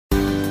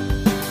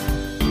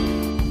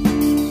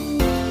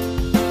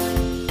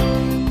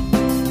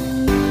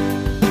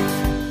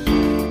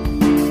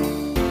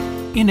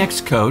In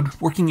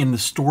Xcode, working in the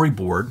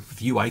Storyboard with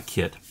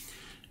UIKit,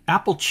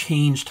 Apple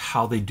changed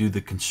how they do the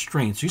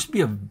constraints. There used to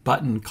be a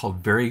button called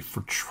Vary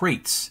for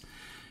Traits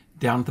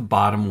down at the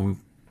bottom when we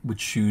would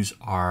choose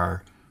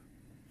our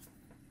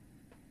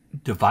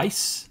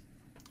device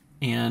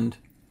and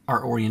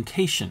our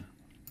orientation.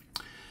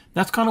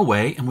 That's gone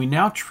away, and we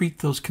now treat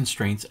those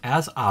constraints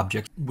as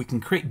objects. We can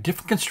create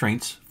different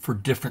constraints for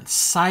different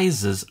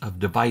sizes of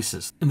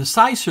devices. And the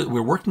size that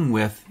we're working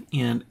with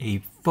in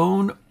a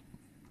phone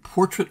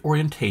portrait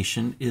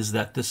orientation is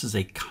that this is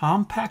a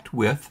compact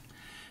width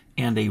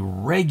and a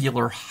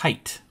regular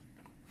height.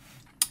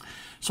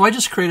 So I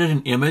just created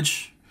an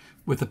image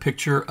with a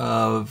picture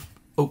of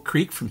Oak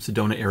Creek from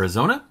Sedona,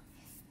 Arizona.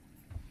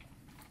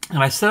 And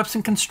I set up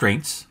some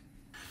constraints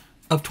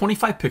of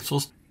 25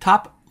 pixels,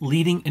 top,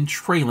 leading, and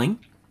trailing,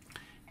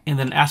 and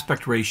then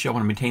aspect ratio. I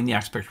want to maintain the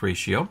aspect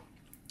ratio.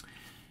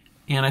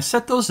 And I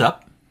set those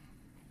up.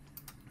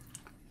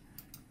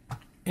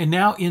 And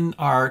now in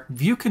our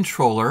view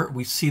controller,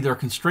 we see there are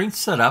constraints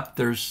set up.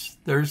 There's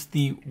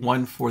the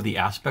one for the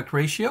aspect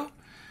ratio.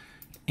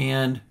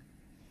 And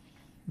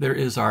there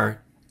is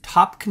our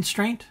top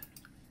constraint,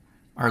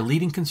 our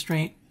leading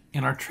constraint,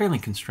 and our trailing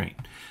constraint.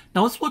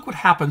 Now let's look what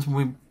happens when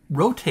we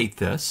rotate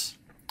this.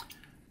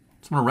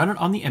 So I'm going to run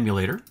it on the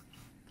emulator.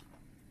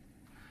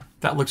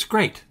 That looks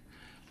great.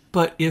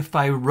 But if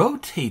I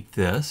rotate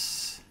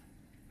this,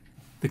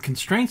 the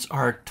constraints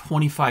are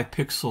 25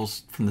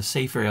 pixels from the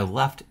safe area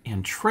left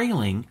and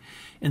trailing,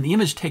 and the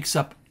image takes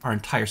up our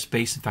entire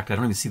space. In fact, I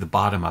don't even see the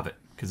bottom of it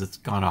because it's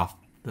gone off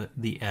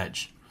the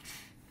edge.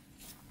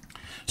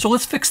 So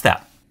let's fix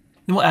that.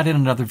 Then we'll add in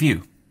another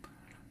view.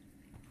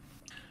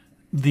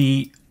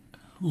 The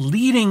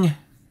leading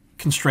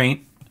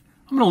constraint,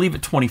 I'm going to leave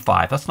it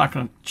 25. That's not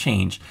going to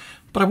change.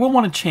 But I will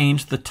want to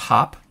change the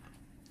top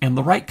and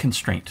the right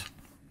constraint.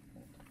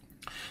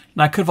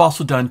 Now I could have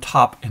also done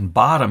top and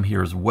bottom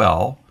here as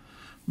well,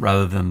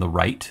 rather than the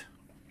right.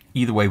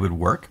 Either way would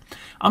work.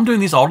 I'm doing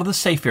these all to the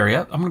safe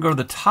area. I'm going to go to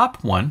the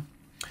top one.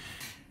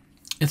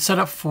 It's set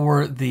up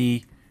for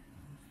the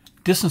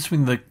distance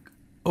between the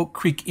Oak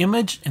Creek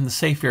image and the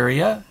safe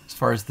area as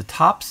far as the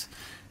tops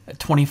at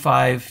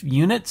 25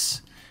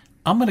 units.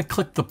 I'm going to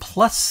click the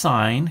plus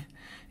sign,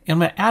 and I'm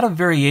going to add a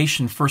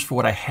variation first for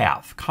what I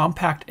have,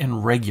 compact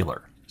and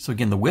regular. So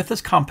again, the width is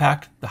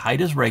compact, the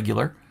height is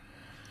regular.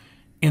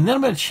 And then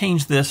I'm going to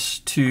change this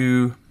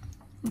to,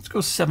 let's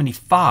go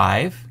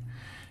 75,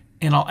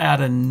 and I'll add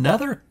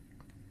another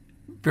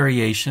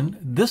variation.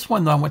 This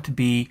one, though, I want to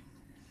be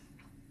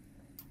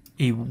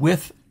a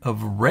width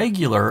of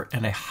regular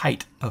and a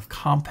height of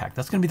compact.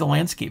 That's going to be the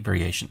landscape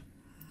variation.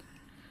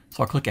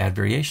 So I'll click Add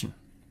Variation.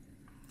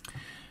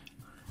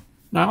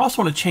 Now I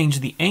also want to change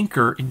the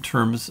anchor in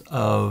terms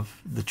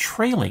of the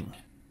trailing.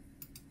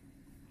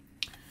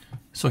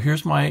 So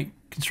here's my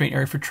constraint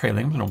area for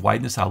trailing. I'm going to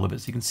widen this out a little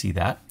bit so you can see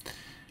that.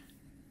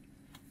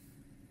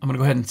 I'm going to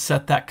go ahead and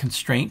set that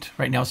constraint.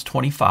 Right now it's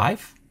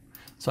 25.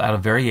 So add a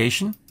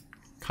variation,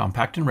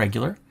 compact and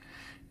regular.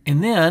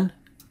 And then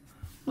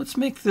let's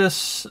make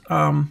this,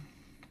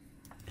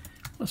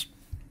 let's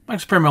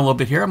experiment a little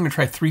bit here. I'm going to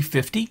try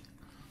 350.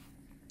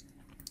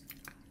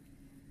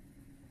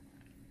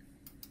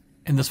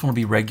 And this one will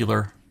be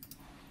regular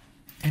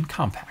and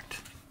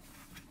compact.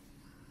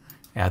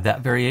 Add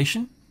that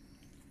variation.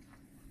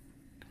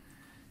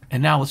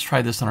 And now let's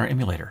try this on our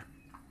emulator.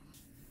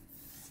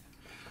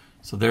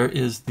 So there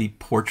is the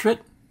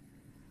portrait,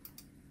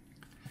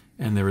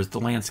 and there is the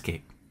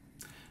landscape.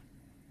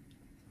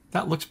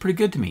 That looks pretty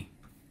good to me.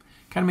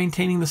 Kind of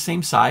maintaining the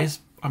same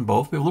size on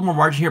both. We have a little more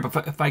margin here,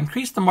 but if I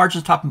increase the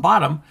margins top and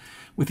bottom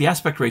with the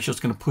aspect ratio,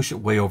 it's going to push it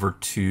way over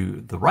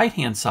to the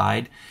right-hand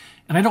side,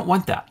 and I don't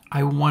want that.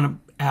 I want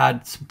to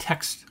add some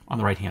text on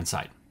the right-hand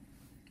side.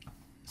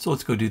 So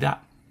let's go do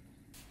that.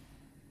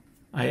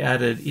 I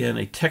added in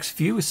a text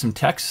view with some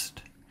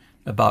text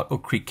about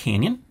Oak Creek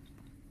Canyon.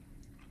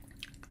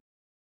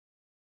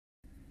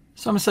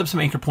 So I'm going to set up some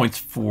anchor points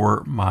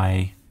for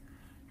my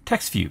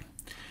text view.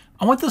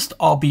 I want this to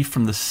all be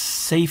from the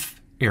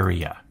safe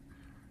area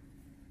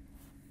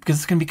because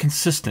it's going to be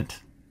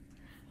consistent.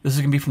 This is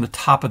going to be from the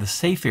top of the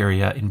safe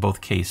area in both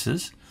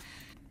cases.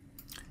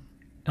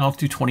 And I'll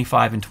do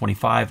 25 and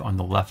 25 on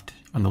the left,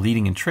 on the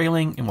leading and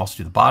trailing, and we'll also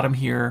do the bottom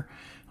here.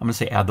 I'm going to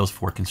say add those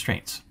 4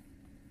 constraints.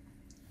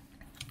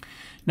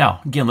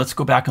 Now, again, let's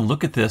go back and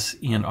look at this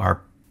in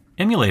our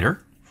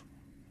emulator.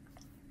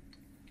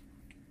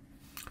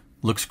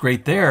 Looks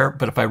great there,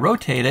 but if I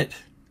rotate it,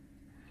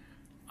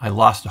 I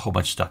lost a whole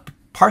bunch of stuff,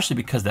 partially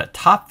because that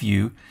top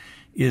view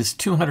is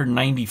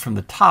 290 from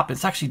the top.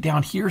 It's actually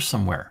down here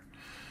somewhere.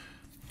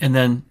 And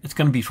then it's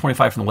going to be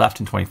 25 from the left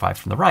and 25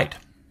 from the right.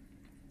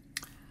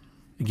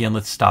 Again,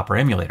 let's stop our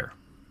emulator.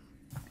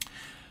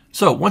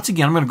 So once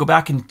again, I'm going to go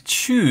back and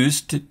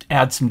choose to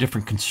add some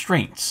different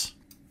constraints.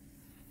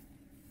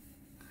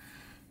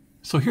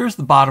 So here's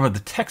the bottom of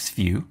the text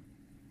view.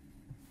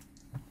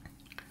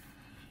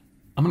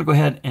 I'm going to go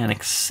ahead and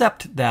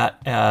accept that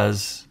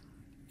as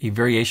a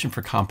variation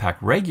for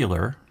compact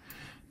regular,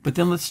 but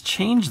then let's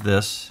change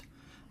this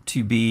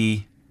to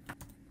be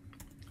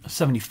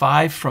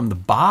 75 from the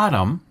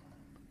bottom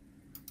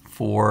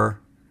for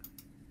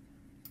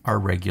our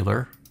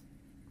regular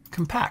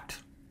compact.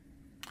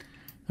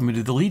 I'm going to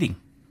do the leading.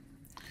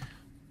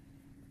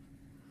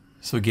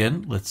 So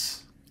again,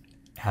 let's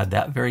add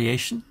that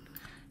variation.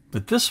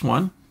 But this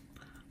one,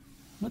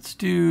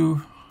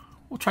 we'll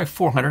try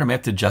 400. I may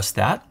have to adjust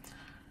that.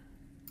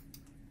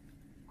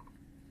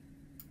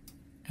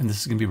 And this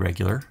is going to be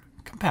regular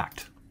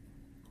compact.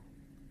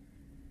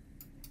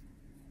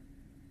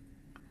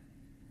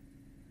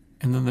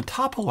 And then the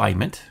top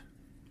alignment,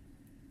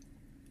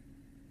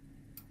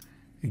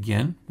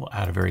 again, we'll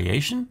add a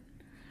variation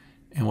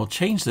and we'll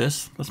change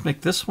this. Let's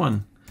make this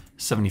one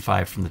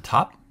 75 from the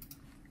top.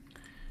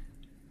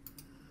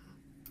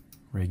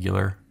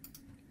 Regular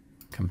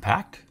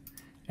compact,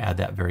 add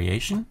that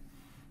variation.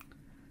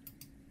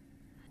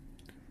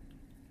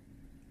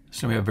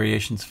 So we have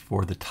variations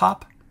for the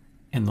top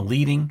and the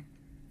leading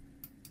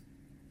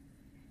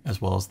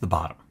as well as the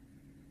bottom.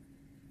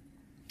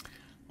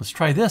 Let's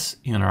try this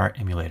in our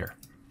emulator.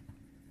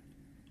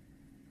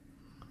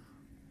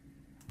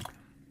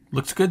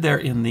 Looks good there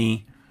in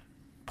the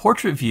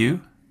portrait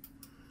view.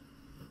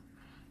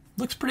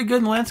 Looks pretty good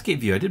in the landscape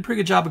view. I did a pretty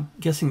good job of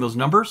guessing those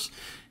numbers.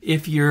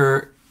 If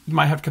you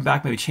might have to come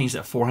back, maybe change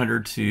that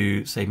 400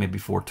 to say maybe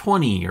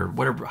 420 or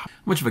whatever, how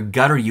much of a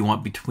gutter you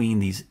want between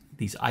these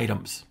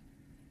items.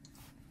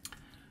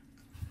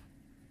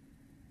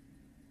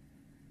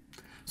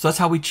 So that's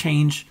how we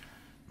change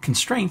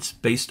constraints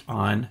based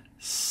on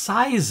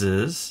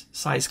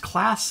size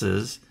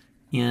classes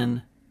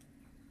in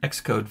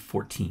Xcode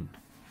 14.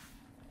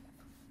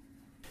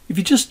 If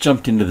you just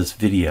jumped into this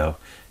video,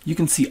 you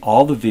can see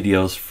all the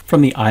videos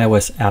from the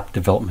iOS app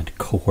development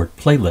cohort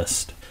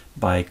playlist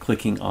by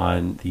clicking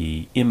on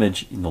the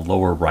image in the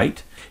lower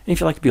right. And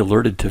if you'd like to be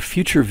alerted to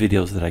future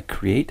videos that I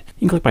create,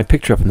 you can click my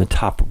picture up in the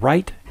top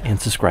right and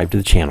subscribe to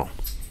the channel.